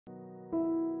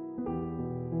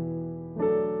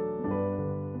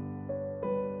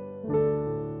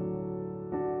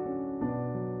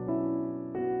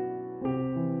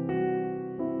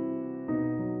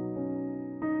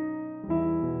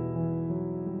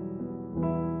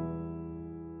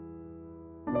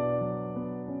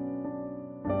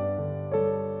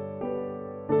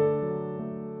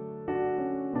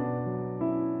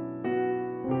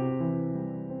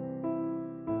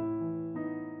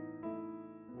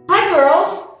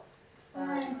girls.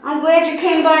 I'm glad you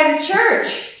came by the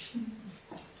church.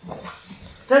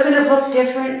 Doesn't it look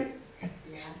different?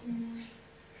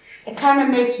 It kind of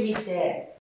makes me sad.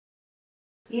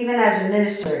 Even as a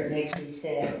minister, it makes me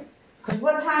sad. Because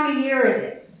what time of year is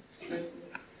it?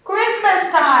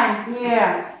 Christmas time!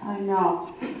 Yeah, I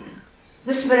know.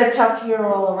 This has been a tough year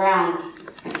all around.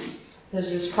 There's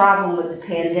this problem with the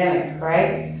pandemic,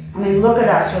 right? I mean, look at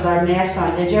us with our masks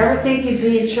on. Did you ever think you'd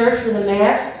be in church with a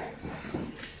mask?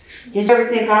 Did you ever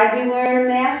think I'd be wearing a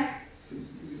mask?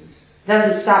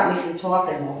 Doesn't stop me from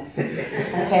talking though.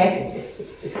 Okay?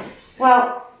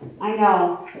 Well, I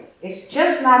know. It's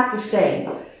just not the same.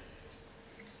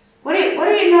 What do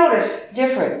you notice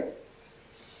different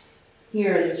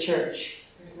here in the church?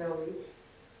 There's no wreaths.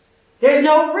 There's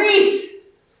no wreath.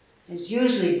 There's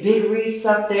usually big wreaths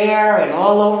up there and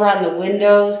all over on the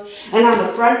windows and on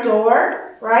the front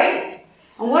door, right?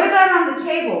 And what about on the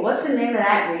table? What's the name of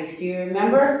that wreath? Do you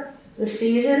remember the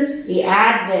season? The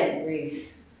Advent wreath,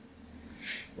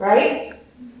 right?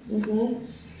 Mm-hmm.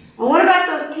 And what about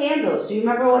those candles? Do you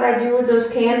remember what I do with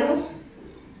those candles?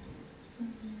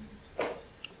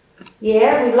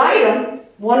 Yeah, we light them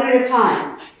one at a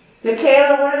time.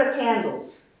 Michaela, what are the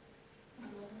candles?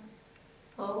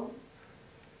 Hope,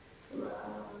 love,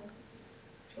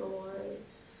 joy.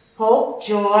 Hope,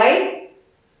 joy.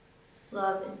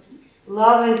 Love and peace.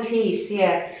 Love and peace,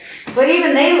 yeah. But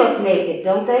even they look naked,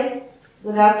 don't they?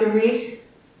 Without the wreaths?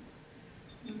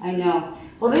 I know.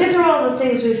 Well, these are all the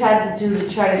things we've had to do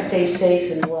to try to stay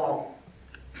safe and well.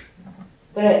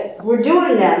 But we're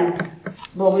doing them,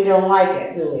 but we don't like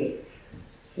it, really.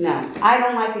 No, I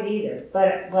don't like it either.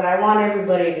 But I want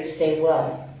everybody to stay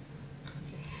well.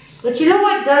 But you know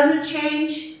what doesn't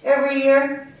change every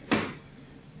year?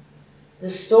 The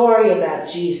story about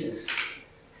Jesus.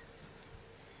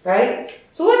 Right?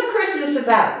 So what's Christmas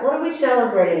about? What are we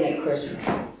celebrating at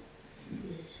Christmas?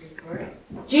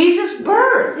 Jesus'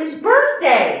 birth. His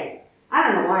birthday. I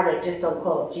don't know why they just don't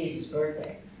call it Jesus'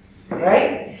 birthday.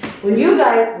 Right? When you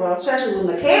guys, well, especially with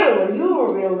Michaela, when you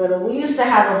were real little, we used to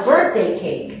have a birthday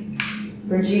cake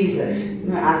for Jesus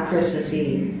on Christmas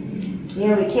Eve.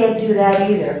 Yeah, we can't do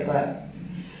that either, but...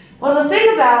 Well, the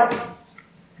thing about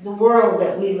the world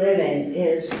that we live in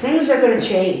is things are going to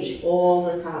change all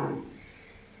the time.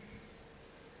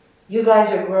 You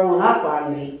guys are growing up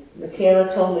on me.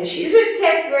 Michaela told me she's in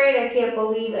 10th grade. I can't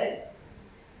believe it.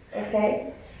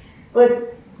 Okay?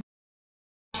 But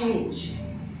change.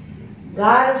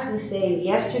 God is the same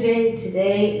yesterday,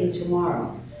 today, and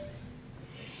tomorrow.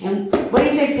 And what do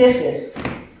you think this is?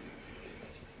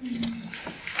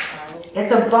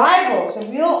 It's a Bible. It's a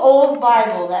real old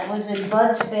Bible that was in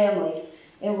Bud's family.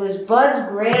 It was Bud's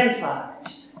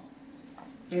grandfather's.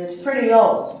 And it's pretty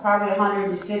old. It's probably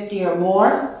 150 or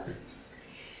more.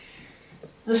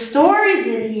 The stories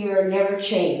in here never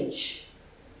change.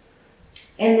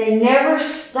 And they never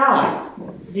stop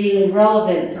being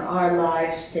relevant to our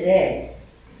lives today.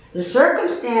 The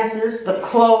circumstances, the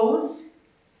clothes,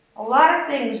 a lot of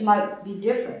things might be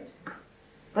different.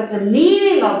 But the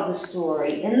meaning of the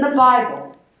story in the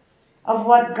Bible of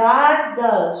what God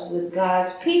does with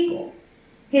God's people,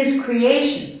 His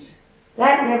creations,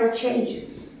 that never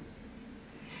changes.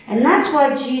 And that's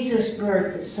why Jesus'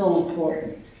 birth is so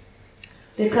important.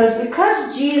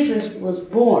 Because Jesus was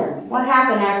born, what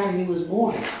happened after He was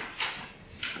born?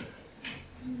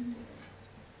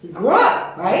 He grew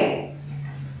up, right?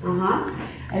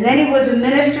 And then He was a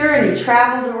minister and He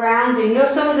traveled around. Do you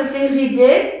know some of the things He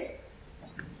did?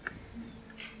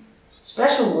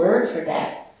 Special word for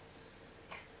that.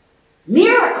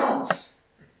 Miracles,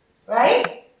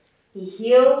 right? He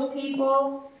healed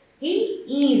people. He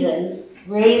even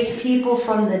raised people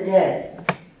from the dead.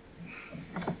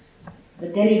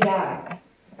 But then He died.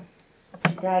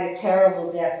 He died a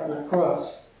terrible death on the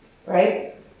cross,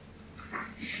 right?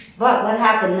 But what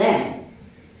happened then?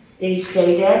 Did He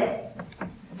stay dead?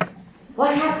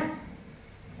 What happened?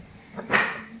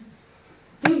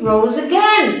 He rose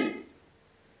again.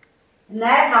 And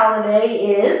that holiday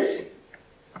is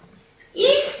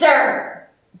Easter,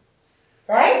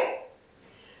 right?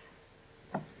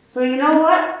 So you know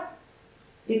what?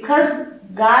 Because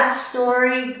God's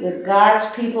story with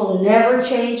God's people never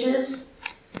changes,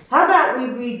 how about we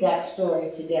read that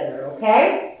story together,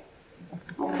 okay?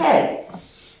 Okay.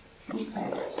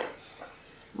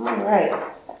 All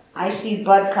right. I see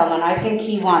Bud coming. I think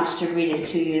he wants to read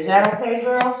it to you. Is that okay,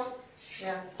 girls?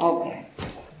 Yeah. Okay.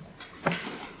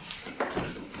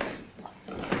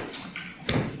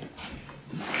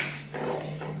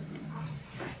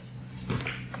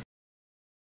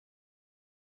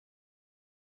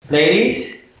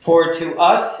 Ladies, for to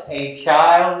us a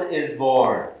child is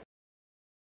born.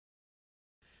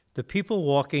 The people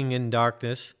walking in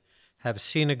darkness have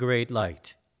seen a great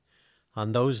light.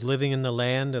 On those living in the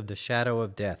land of the shadow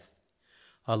of death,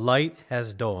 a light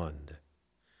has dawned.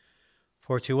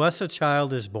 For to us a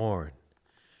child is born,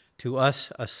 to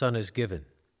us a son is given,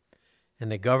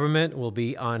 and the government will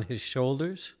be on his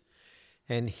shoulders,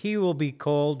 and he will be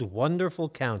called Wonderful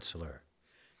Counselor,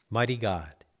 Mighty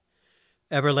God,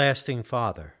 Everlasting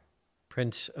Father,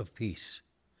 Prince of Peace.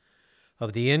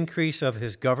 Of the increase of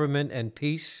his government and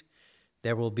peace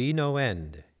there will be no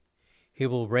end. He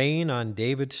will reign on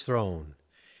David's throne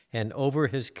and over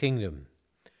his kingdom,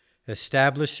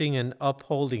 establishing and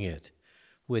upholding it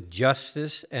with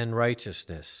justice and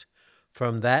righteousness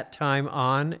from that time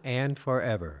on and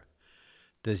forever.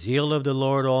 The zeal of the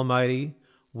Lord Almighty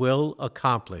will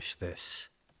accomplish this.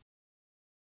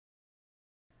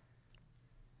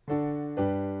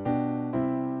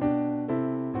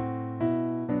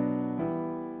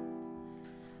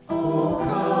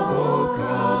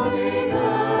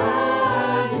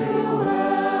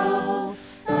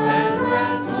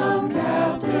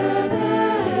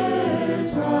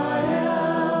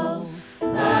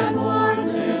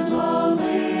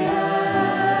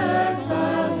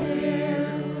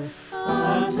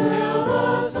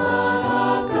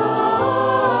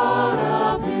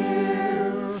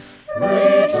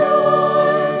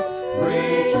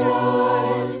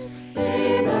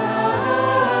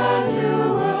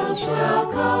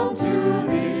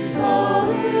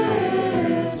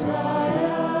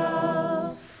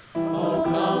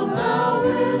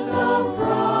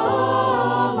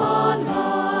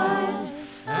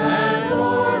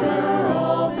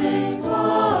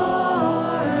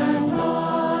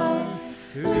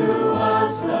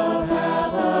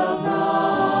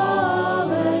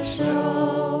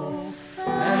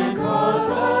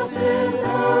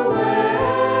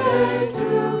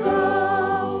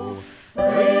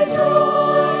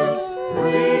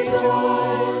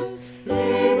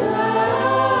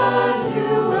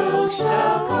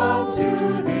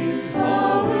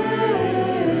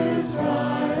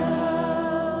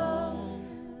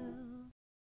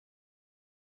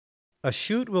 A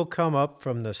shoot will come up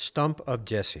from the stump of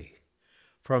Jesse.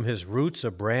 From his roots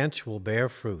a branch will bear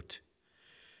fruit.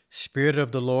 Spirit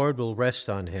of the Lord will rest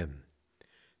on him,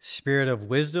 spirit of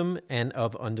wisdom and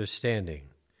of understanding,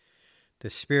 the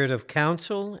spirit of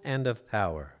counsel and of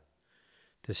power,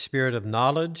 the spirit of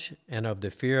knowledge and of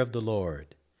the fear of the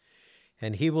Lord.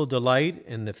 And he will delight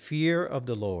in the fear of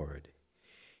the Lord.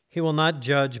 He will not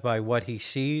judge by what he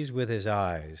sees with his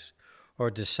eyes, or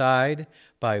decide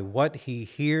by what he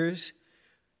hears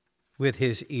with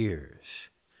his ears.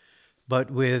 But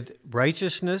with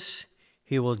righteousness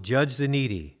he will judge the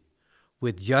needy.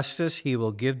 With justice he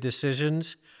will give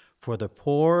decisions for the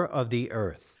poor of the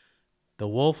earth. The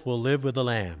wolf will live with the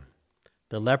lamb.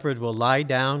 The leopard will lie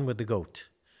down with the goat.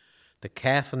 The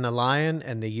calf and the lion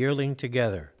and the yearling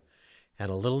together,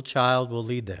 and a little child will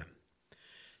lead them.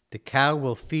 The cow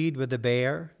will feed with the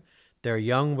bear. Their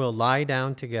young will lie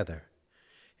down together.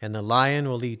 And the lion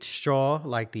will eat straw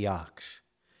like the ox.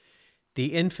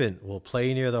 The infant will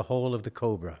play near the hole of the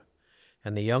cobra,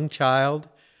 and the young child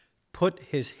put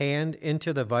his hand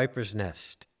into the viper's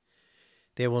nest.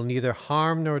 They will neither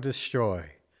harm nor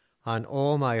destroy on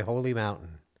all my holy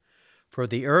mountain, for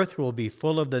the earth will be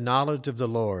full of the knowledge of the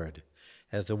Lord,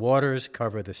 as the waters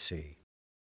cover the sea.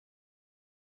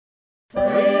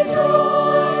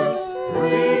 Rejoice,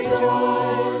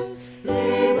 rejoice,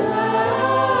 Emmanuel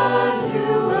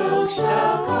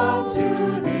shall come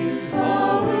to thee,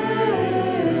 O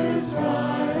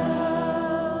Israel.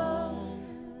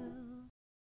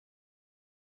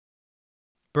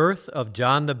 Birth of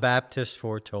John the Baptist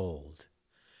foretold.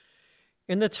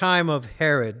 In the time of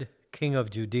Herod, king of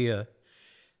Judea,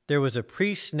 there was a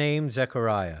priest named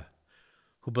Zechariah,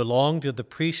 who belonged to the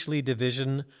priestly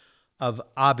division of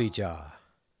Abijah.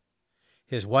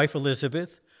 His wife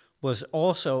Elizabeth was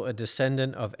also a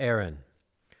descendant of Aaron.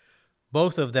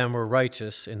 Both of them were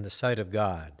righteous in the sight of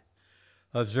God,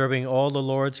 observing all the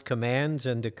Lord's commands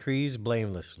and decrees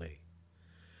blamelessly.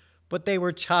 But they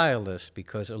were childless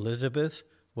because Elizabeth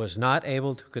was not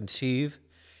able to conceive,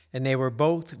 and they were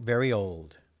both very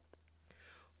old.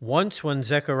 Once when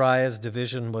Zechariah's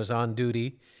division was on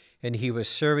duty and he was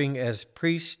serving as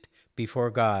priest before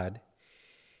God,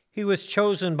 he was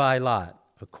chosen by lot,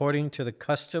 according to the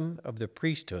custom of the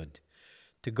priesthood,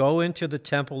 to go into the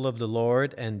temple of the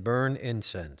Lord and burn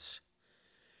incense.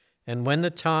 And when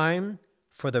the time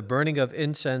for the burning of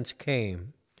incense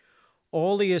came,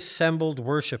 all the assembled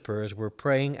worshipers were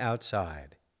praying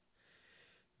outside.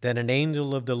 Then an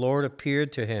angel of the Lord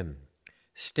appeared to him,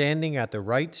 standing at the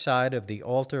right side of the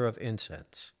altar of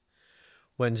incense.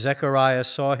 When Zechariah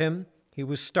saw him, he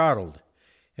was startled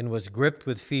and was gripped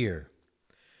with fear.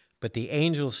 But the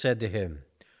angel said to him,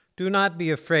 "Do not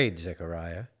be afraid,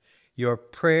 Zechariah. Your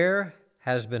prayer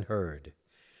has been heard.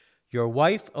 Your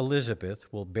wife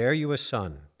Elizabeth will bear you a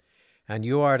son, and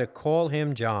you are to call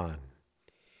him John.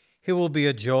 He will be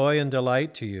a joy and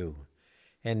delight to you,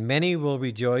 and many will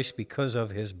rejoice because of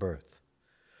his birth.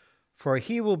 For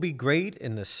he will be great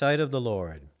in the sight of the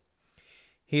Lord.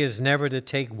 He is never to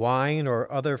take wine or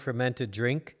other fermented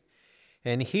drink,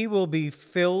 and he will be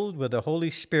filled with the Holy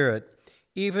Spirit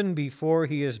even before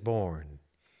he is born.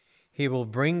 He will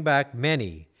bring back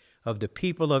many of the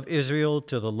people of Israel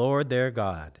to the Lord their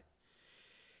God.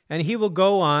 And he will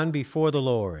go on before the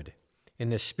Lord in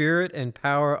the spirit and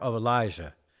power of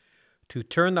Elijah, to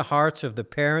turn the hearts of the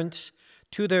parents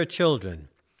to their children,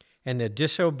 and the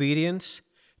disobedience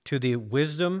to the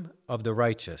wisdom of the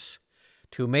righteous,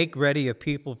 to make ready a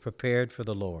people prepared for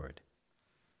the Lord."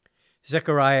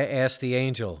 Zechariah asked the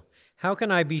angel, "How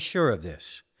can I be sure of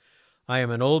this? I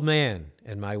am an old man,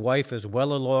 and my wife is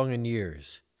well along in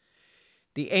years."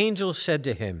 The angel said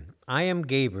to him, "I am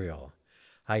Gabriel.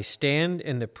 I stand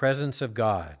in the presence of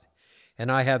God,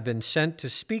 and I have been sent to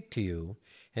speak to you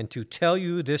and to tell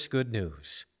you this good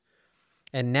news.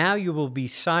 And now you will be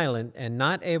silent and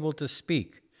not able to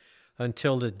speak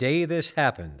until the day this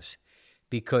happens,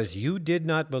 because you did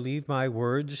not believe my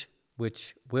words,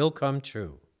 which will come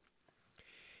true."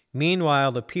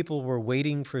 Meanwhile, the people were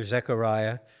waiting for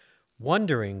Zechariah,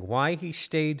 wondering why he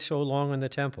stayed so long in the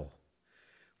temple.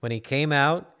 When he came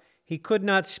out, he could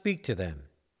not speak to them.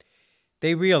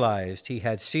 They realized he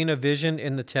had seen a vision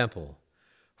in the temple,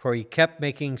 for he kept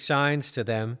making signs to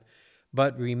them,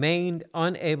 but remained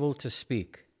unable to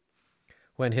speak.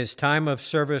 When his time of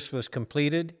service was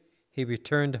completed, he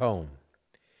returned home.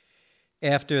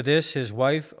 After this, his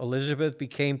wife Elizabeth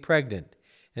became pregnant,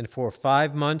 and for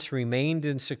 5 months remained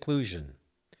in seclusion.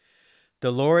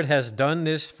 "The Lord has done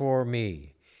this for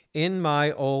me in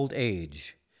my old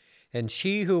age, and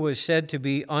she who was said to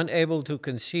be unable to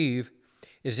conceive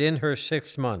is in her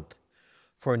 6th month,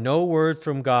 for no word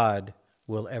from God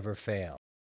will ever fail."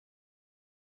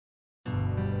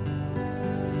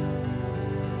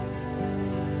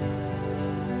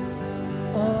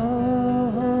 Oh,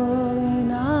 holy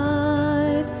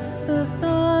night, the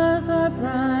stars are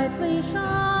brightly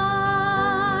shining.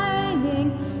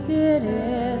 It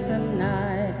is a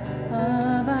night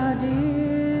of our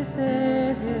dear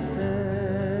Savior's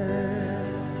birth.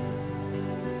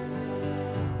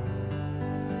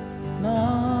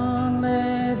 Long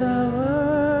lay the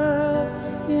world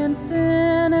in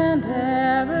sin and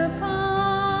error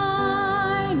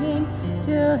pining,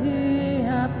 till he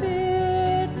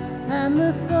appeared and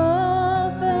the soul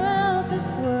felt its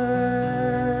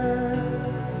worth.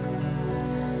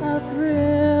 A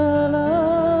thrill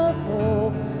of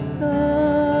hope,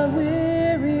 the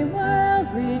weary world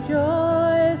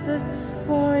rejoices,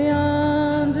 for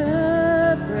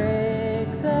yonder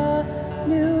breaks a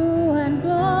new and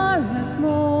glorious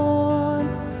morn.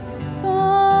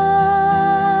 Fall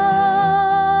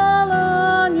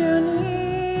on your knees,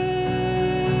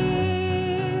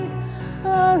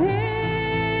 oh, hear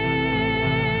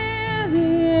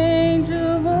the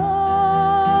angel voices,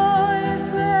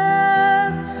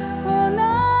 oh,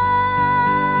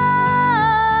 night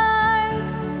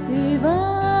divine,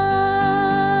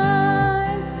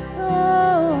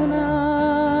 oh,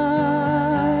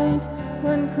 night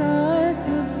when Christ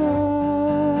was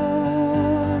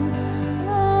born,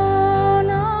 oh,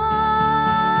 night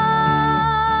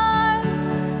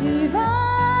divine,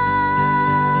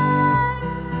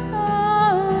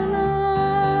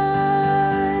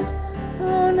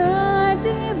 oh, night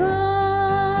divine.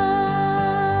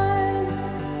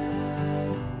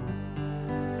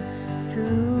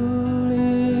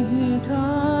 Truly he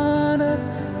taught us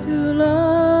to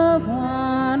love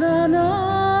one another.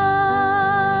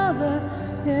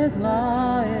 His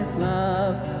law is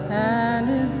love, and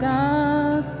his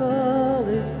gospel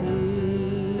is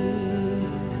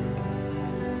peace.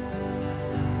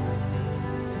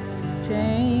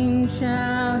 Chain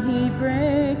shall he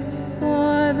break,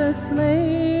 for the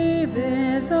slave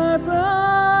is our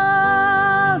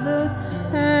brother,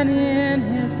 and in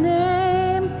his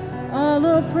name all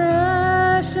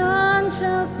oppression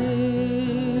shall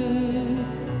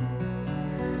cease.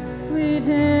 Sweet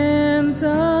hymns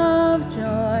of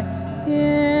joy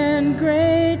in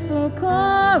grateful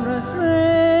chorus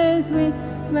raise we,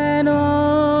 let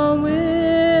all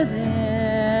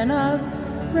within us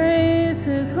praise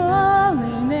his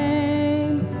holy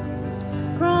name.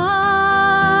 Christ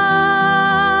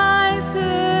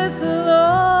is the Lord.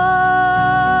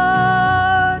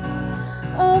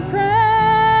 Oh,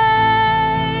 praise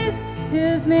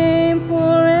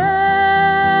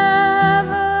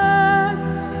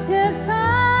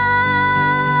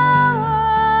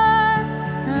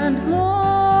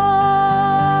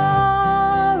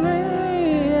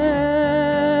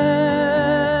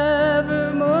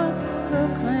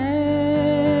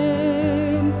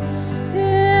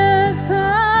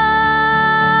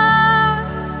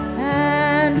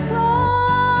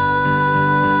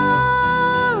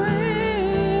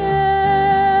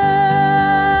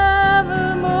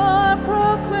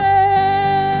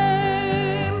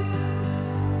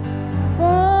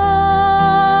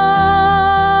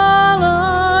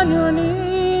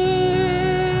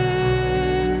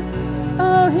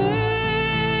hear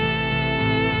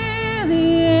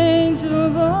the angel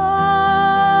voices,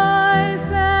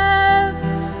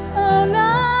 O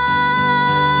night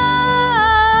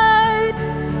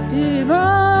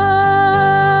divine,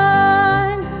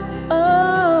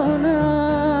 O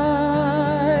night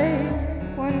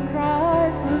when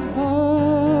Christ was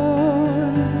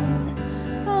born,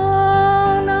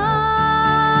 O night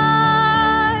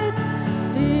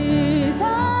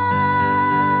divine,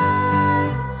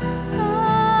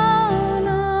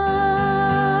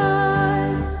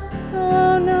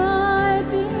 O night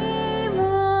divine.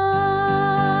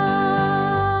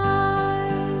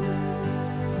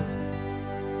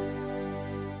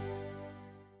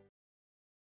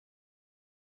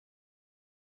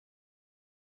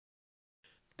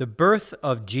 The birth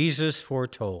of Jesus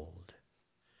foretold.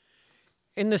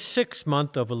 In the 6th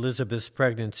month of Elizabeth's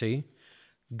pregnancy,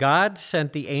 God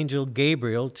sent the angel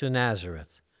Gabriel to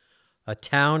Nazareth, a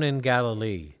town in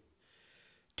Galilee,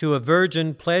 to a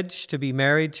virgin pledged to be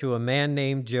married to a man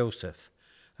named Joseph,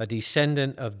 a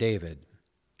descendant of David.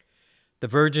 The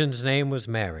virgin's name was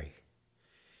Mary.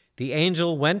 The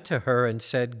angel went to her and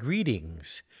said,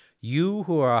 "Greetings, you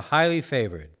who are highly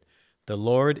favored. The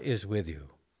Lord is with you."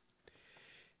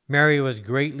 Mary was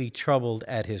greatly troubled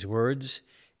at his words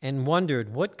and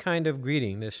wondered what kind of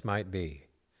greeting this might be.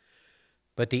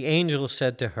 But the angel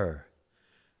said to her,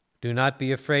 "Do not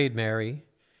be afraid, Mary.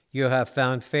 You have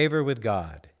found favor with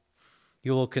God.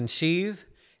 You will conceive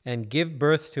and give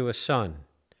birth to a son,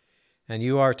 and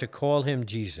you are to call him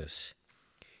Jesus.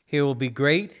 He will be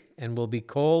great and will be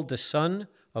called the Son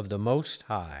of the Most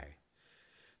High.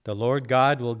 The Lord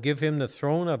God will give him the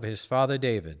throne of his father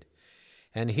David,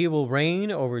 and he will reign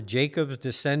over Jacob's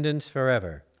descendants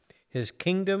forever. His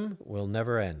kingdom will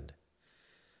never end."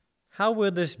 "How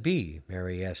will this be?"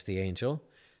 Mary asked the angel,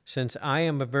 "since I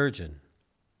am a virgin?"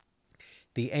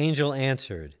 The angel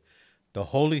answered, "The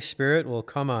Holy Spirit will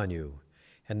come on you,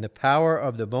 and the power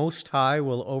of the Most High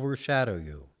will overshadow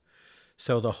you.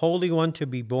 So the Holy One to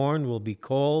be born will be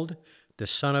called the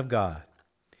Son of God.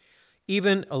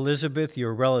 Even Elizabeth,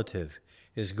 your relative,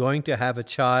 is going to have a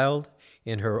child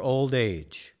in her old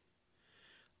age."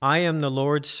 "I am the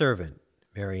Lord's servant,"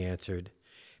 Mary answered.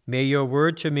 "May your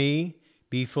word to me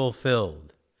be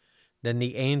fulfilled." Then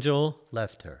the angel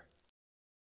left her.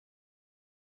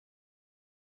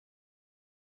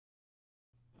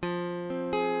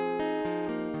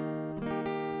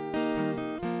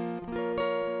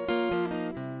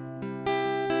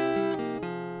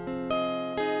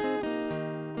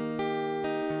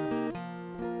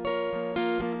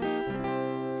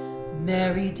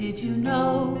 Mary, did you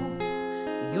know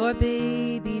your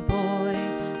baby boy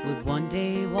would one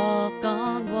day walk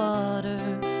on water?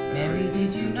 Mary,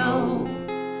 did you know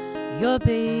your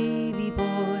baby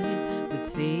boy would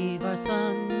save our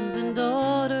sons and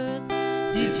daughters?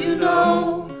 Did you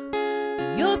know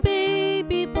your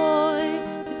baby boy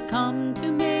has come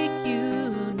to make you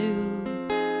new?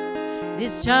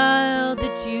 This child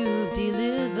that you've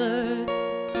delivered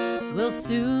will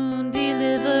soon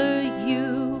deliver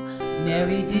you.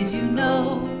 Mary, did you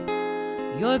know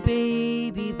your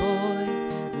baby boy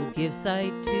will give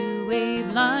sight to a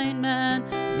blind man?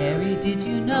 Mary, did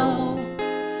you know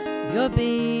your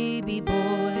baby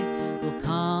boy will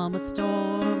calm a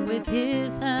storm with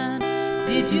his hand?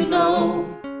 Did you know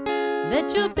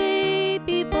that your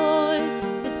baby boy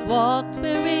has walked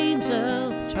where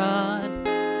angels trod?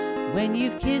 When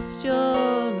you've kissed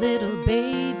your little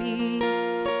baby,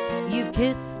 you've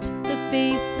kissed the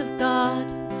face of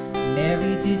God.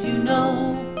 Mary, did you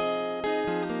know?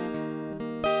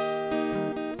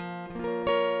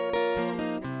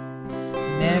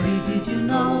 Mary, did you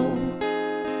know?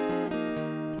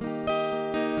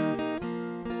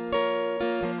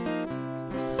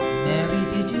 Mary,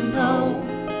 did you know?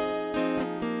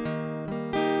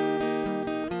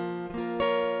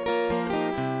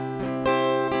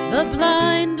 The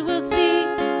blind will see,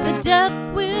 the deaf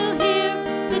will hear,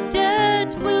 the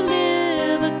dead will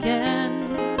live again.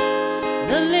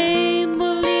 The lame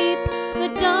will leap, the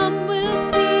dumb will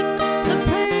speak, the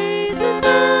praises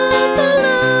of the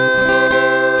Lord.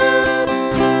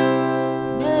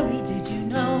 Mary, did you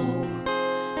know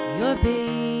your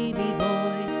baby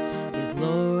boy is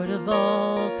Lord of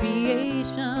all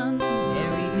creation?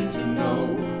 Mary, did you know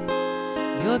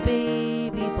your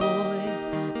baby boy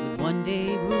would one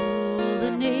day rule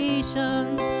the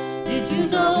nations? Did you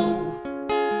know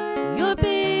your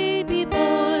baby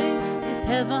boy is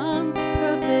heaven's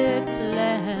perfect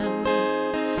lamb?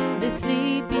 The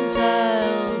sleeping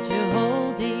child you're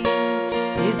holding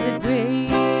is a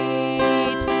great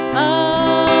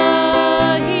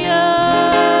I am.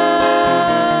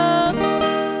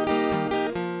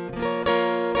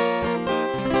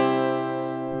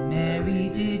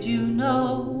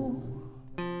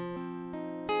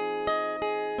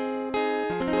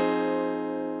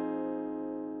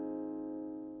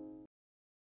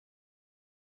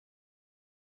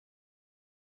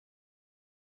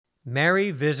 Mary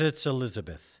visits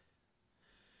Elizabeth.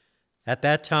 At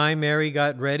that time, Mary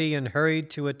got ready and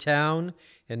hurried to a town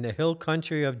in the hill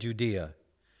country of Judea,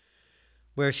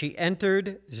 where she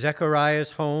entered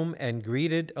Zechariah's home and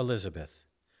greeted Elizabeth.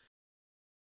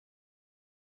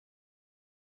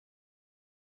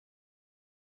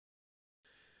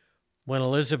 When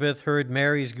Elizabeth heard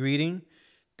Mary's greeting,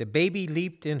 the baby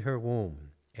leaped in her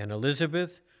womb, and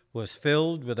Elizabeth was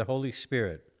filled with the Holy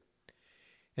Spirit.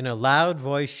 In a loud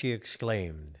voice she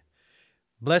exclaimed,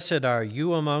 "Blessed are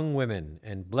you among women,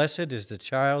 and blessed is the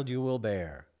child you will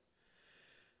bear.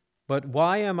 But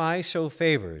why am I so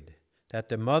favored that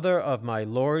the mother of my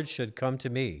Lord should come to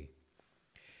me?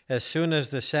 As soon as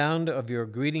the sound of your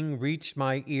greeting reached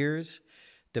my ears,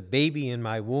 the baby in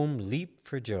my womb leaped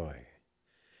for joy.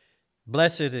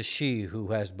 Blessed is she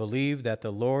who has believed that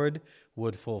the Lord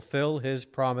would fulfill his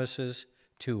promises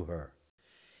to her."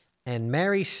 And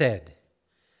Mary said,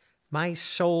 "My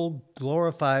soul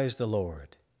glorifies the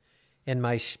Lord, and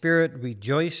my spirit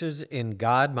rejoices in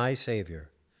God my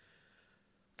Savior.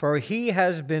 For he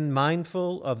has been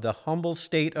mindful of the humble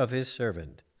state of his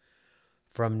servant.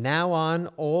 From now on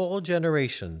all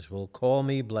generations will call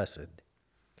me blessed.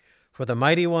 For the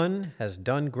Mighty One has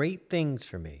done great things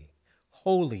for me.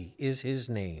 Holy is his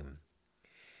name.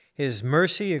 His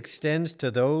mercy extends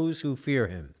to those who fear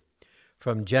him,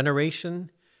 from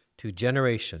generation to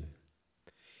generation.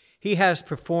 He has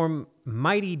performed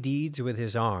mighty deeds with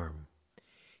his arm.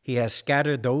 He has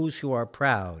scattered those who are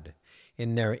proud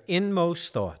in their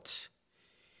inmost thoughts.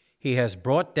 He has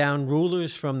brought down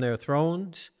rulers from their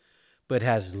thrones, but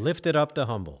has lifted up the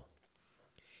humble.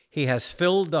 He has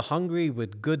filled the hungry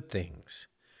with good things,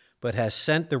 but has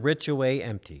sent the rich away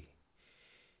empty.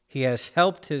 He has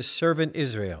helped his servant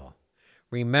Israel,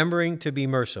 remembering to be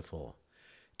merciful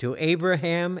to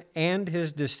Abraham and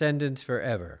his descendants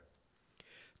forever,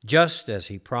 just as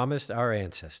he promised our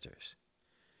ancestors."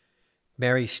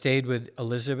 Mary stayed with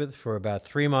Elizabeth for about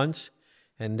 3 months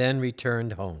and then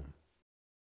returned home.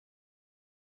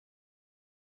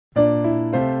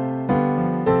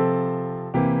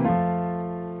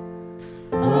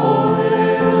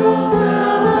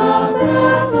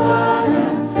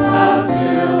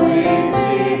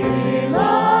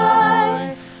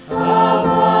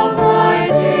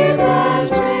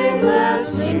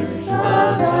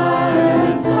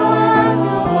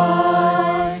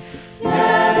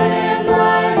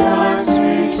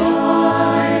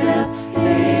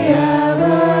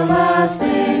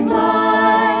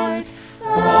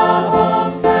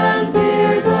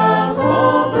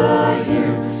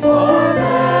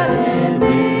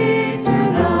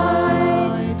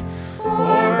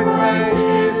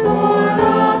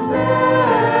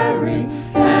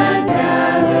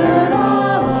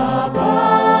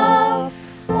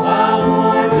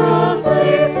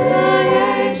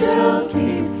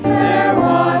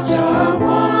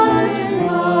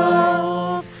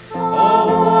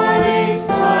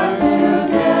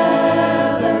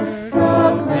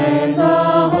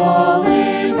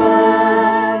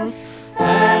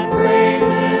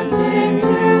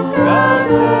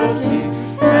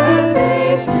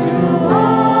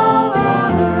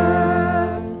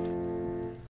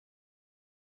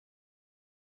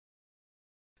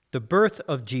 The birth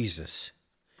of Jesus.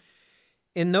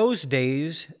 In those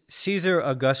days, Caesar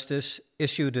Augustus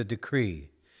issued a decree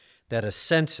that a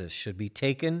census should be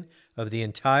taken of the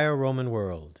entire Roman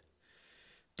world.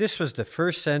 This was the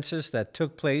first census that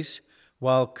took place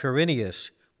while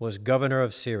Quirinius was governor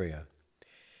of Syria,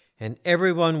 and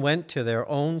everyone went to their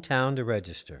own town to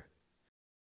register.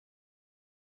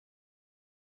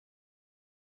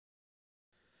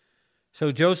 So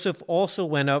Joseph also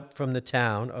went up from the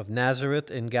town of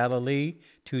Nazareth in Galilee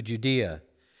to Judea,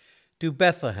 to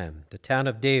Bethlehem, the town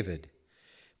of David,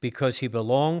 because he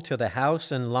belonged to the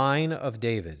house and line of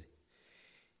David.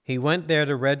 He went there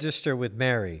to register with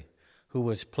Mary, who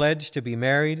was pledged to be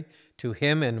married to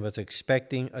him and was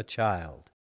expecting a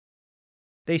child.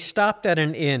 They stopped at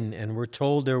an inn and were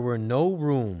told there were no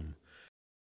room.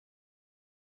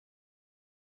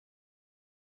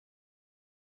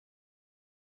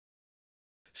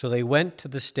 So they went to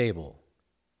the stable.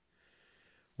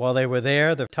 While they were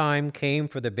there, the time came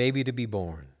for the baby to be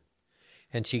born,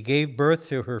 and she gave birth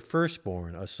to her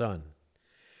firstborn, a son.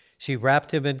 She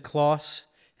wrapped him in cloths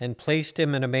and placed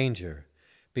him in a manger,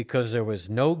 because there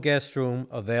was no guest room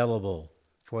available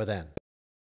for them.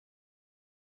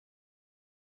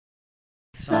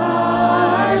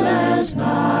 Silent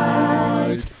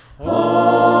night,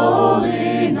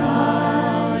 holy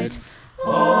night,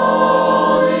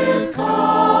 all is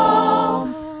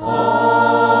calm,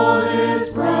 all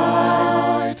is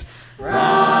bright,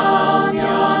 round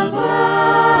yon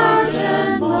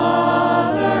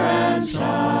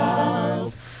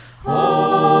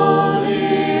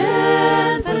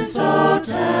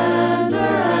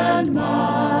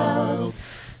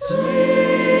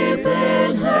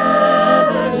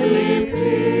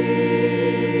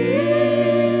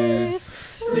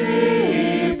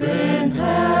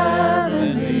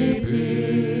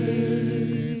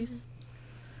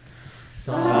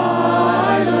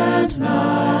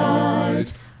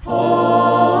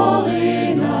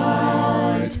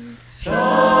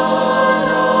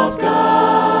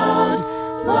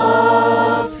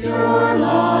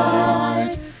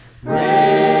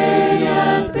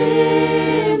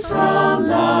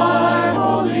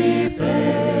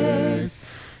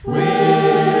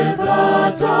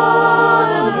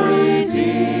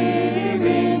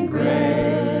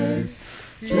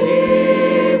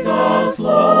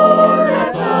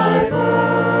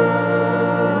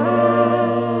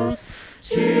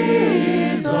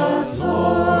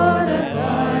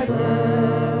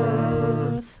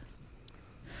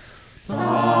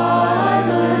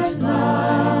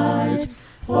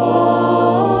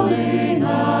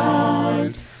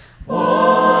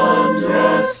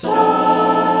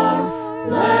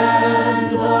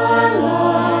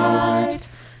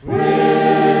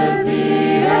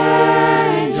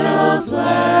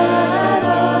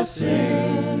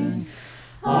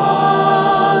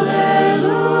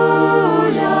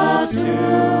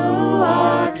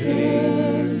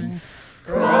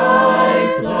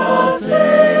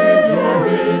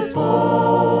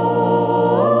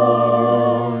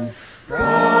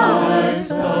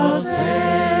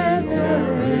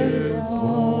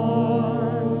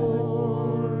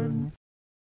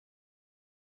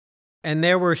And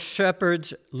there were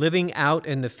shepherds living out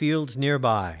in the fields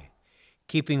nearby,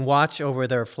 keeping watch over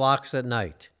their flocks at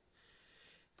night.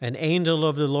 An angel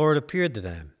of the Lord appeared to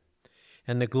them,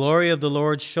 and the glory of the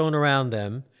Lord shone around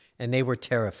them, and they were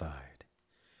terrified.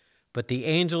 But the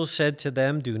angel said to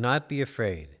them, "Do not be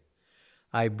afraid.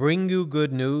 I bring you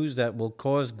good news that will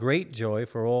cause great joy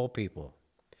for all people.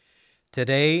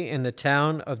 Today in the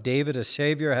town of David a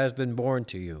Savior has been born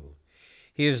to you.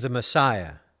 He is the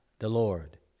Messiah, the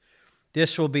Lord.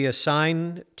 This will be a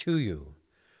sign to you.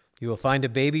 You will find a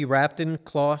baby wrapped in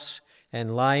cloths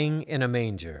and lying in a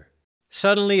manger."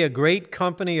 Suddenly a great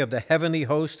company of the heavenly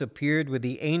host appeared with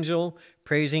the angel,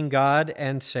 praising God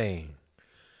and saying,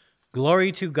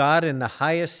 "Glory to God in the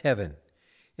highest heaven,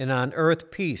 and on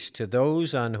earth peace to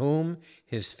those on whom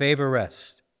his favor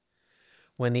rests."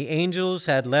 When the angels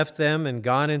had left them and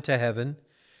gone into heaven,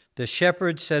 the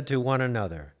shepherds said to one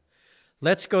another,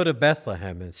 "Let's go to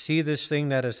Bethlehem and see this thing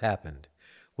that has happened,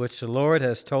 which the Lord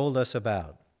has told us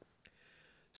about."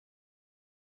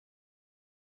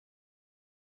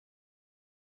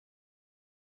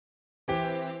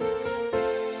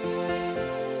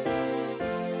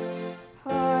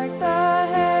 Hark the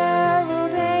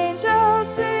herald angels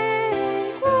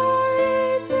sing,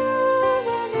 glory to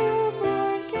the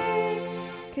newborn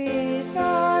King. Peace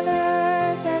on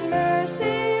earth and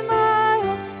mercy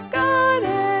mild, God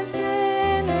and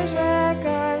sinners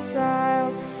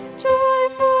reconciled.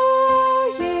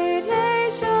 Joyful ye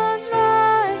nations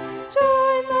rise,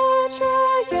 join the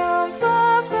triumph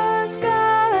of the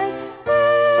skies.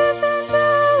 With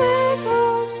angelic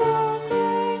hosts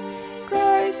proclaim,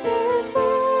 Christ is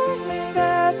born in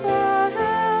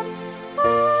Bethlehem.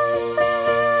 Hark the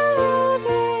herald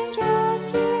angels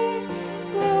sing,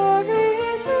 glory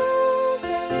to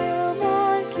the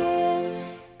newborn King.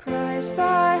 Christ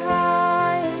by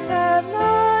highest heaven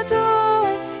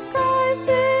adored, Christ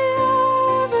the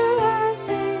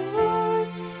everlasting Lord.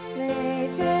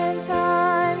 Late in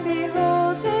time,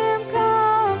 behold him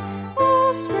come,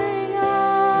 offspring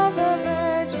of a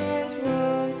virgin's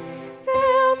womb.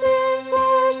 Veiled in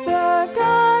flesh, the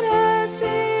Godhead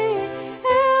see,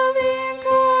 hail the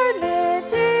incarnate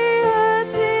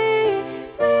deity.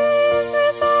 Pleased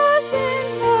with us in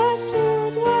flesh to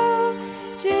dwell,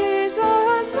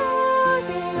 Jesus our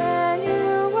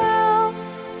Emmanuel.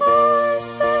 Hark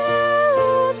the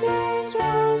herald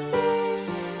angels sing,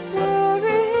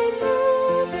 glory to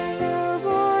the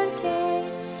newborn King.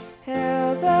 Hail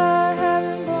the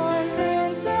heaven-born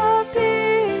Prince of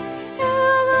Peace,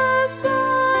 hail the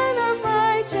Son of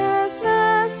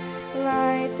righteousness.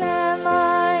 Light and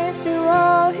life to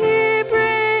all he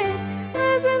brings,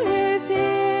 risen with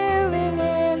healing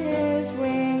in his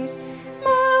wings.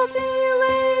 Mild he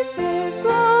lays his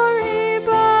glory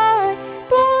by,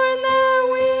 born that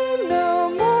we no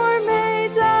more may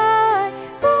die.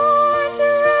 Born to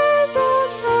raise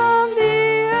us from the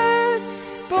earth,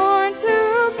 born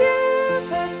to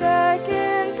give a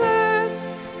second birth.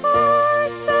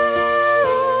 Hark the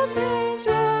herald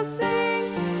angels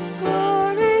sing,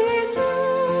 glory to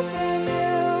the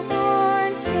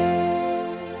newborn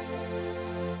King.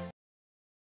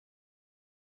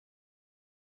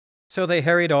 So they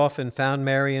hurried off and found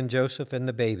Mary and Joseph and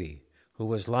the baby, who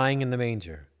was lying in the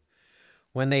manger.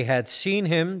 When they had seen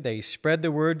him, they spread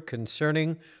the word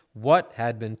concerning what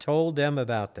had been told them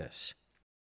about this.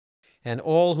 And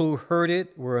all who heard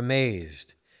it were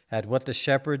amazed at what the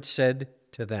shepherds said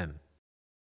to them.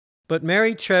 But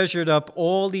Mary treasured up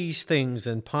all these things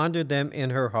and pondered them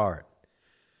in her heart.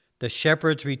 The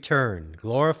shepherds returned,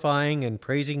 glorifying and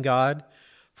praising God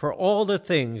for all the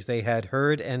things they had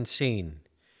heard and seen,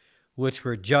 which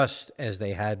were just as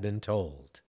they had been told.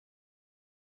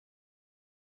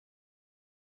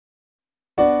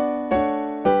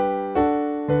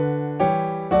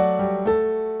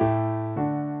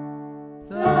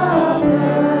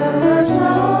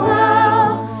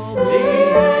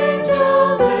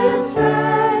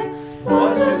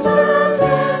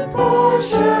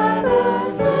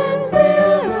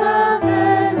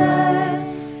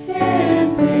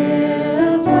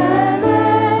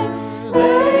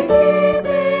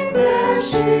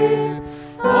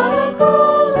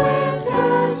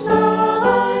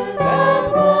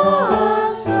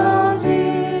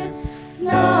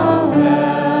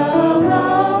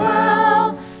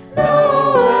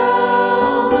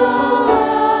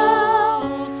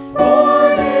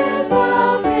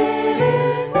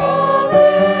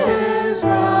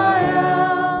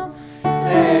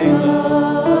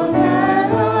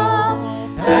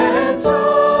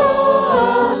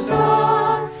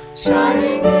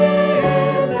 Shining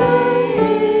in the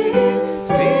east.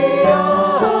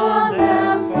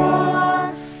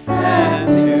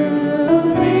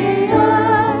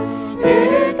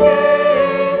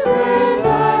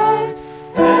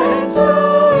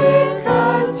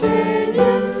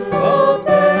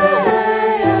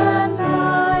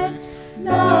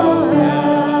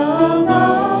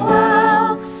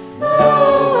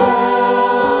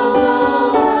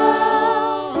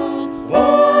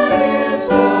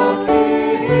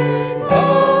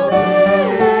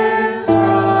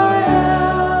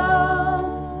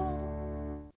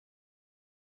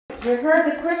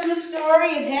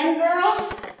 story again,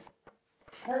 girls?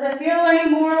 Does it feel any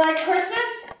more like Christmas?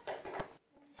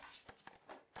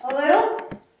 A little?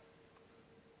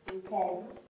 Okay.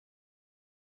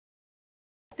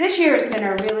 This year has been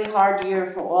a really hard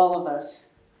year for all of us,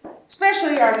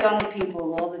 especially our young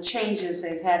people, all the changes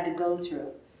they've had to go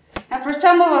through. And for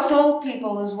some of us old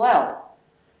people as well.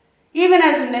 Even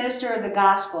as a minister of the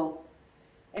gospel,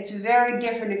 it's a very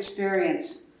different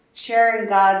experience sharing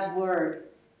God's word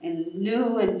in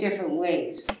new and different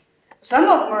ways. Some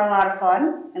of them are a lot of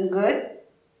fun and good,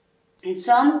 and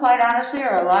some, quite honestly,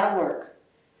 are a lot of work.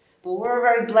 But we're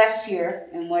very blessed here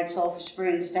in White Sulphur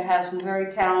Springs to have some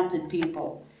very talented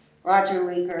people, Roger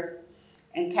Linker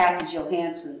and Kathy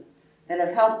Johansson, that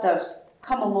have helped us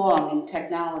come along in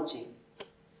technology.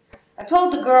 I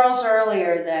told the girls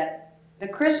earlier that the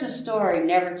Christmas story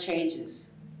never changes.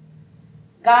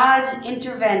 God's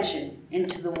intervention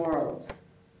into the world.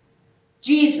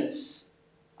 Jesus,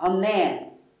 a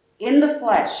man in the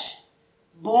flesh,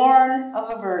 born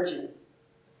of a virgin,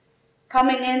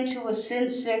 coming into a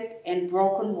sin-sick and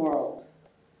broken world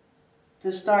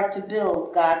to start to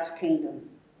build God's kingdom.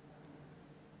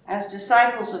 As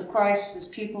disciples of Christ, as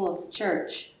people of the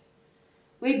church,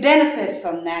 we benefit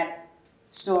from that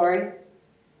story,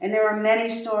 and there are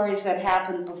many stories that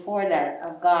happened before that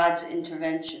of God's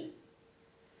intervention.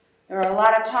 There are a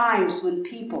lot of times when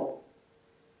people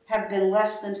have been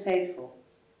less than faithful,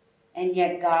 and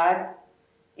yet God,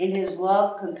 in his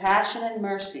love, compassion, and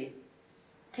mercy,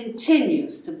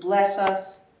 continues to bless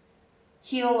us,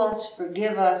 heal us,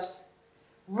 forgive us,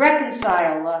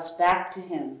 reconcile us back to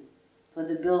him for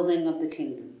the building of the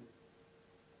kingdom.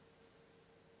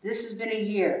 This has been a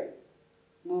year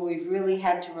where we've really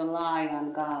had to rely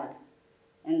on God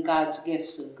and God's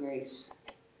gifts of grace.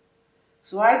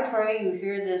 So I pray you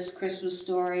hear this Christmas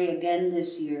story again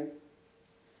this year,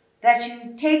 that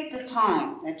you take the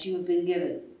time that you have been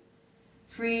given,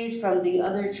 freed from the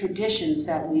other traditions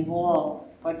that we've all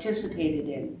participated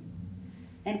in,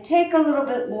 and take a little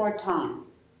bit more time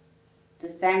to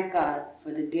thank God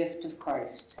for the gift of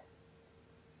Christ,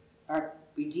 our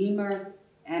Redeemer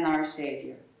and our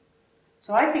Savior.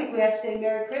 So I think we have to say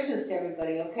Merry Christmas to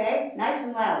everybody, okay? Nice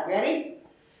and loud. Ready?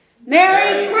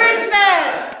 Merry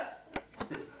Christmas!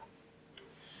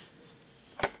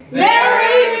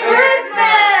 Merry Christmas!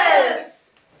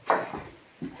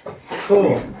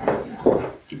 Cool.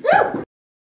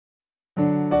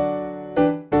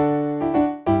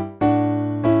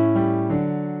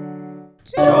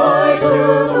 Joy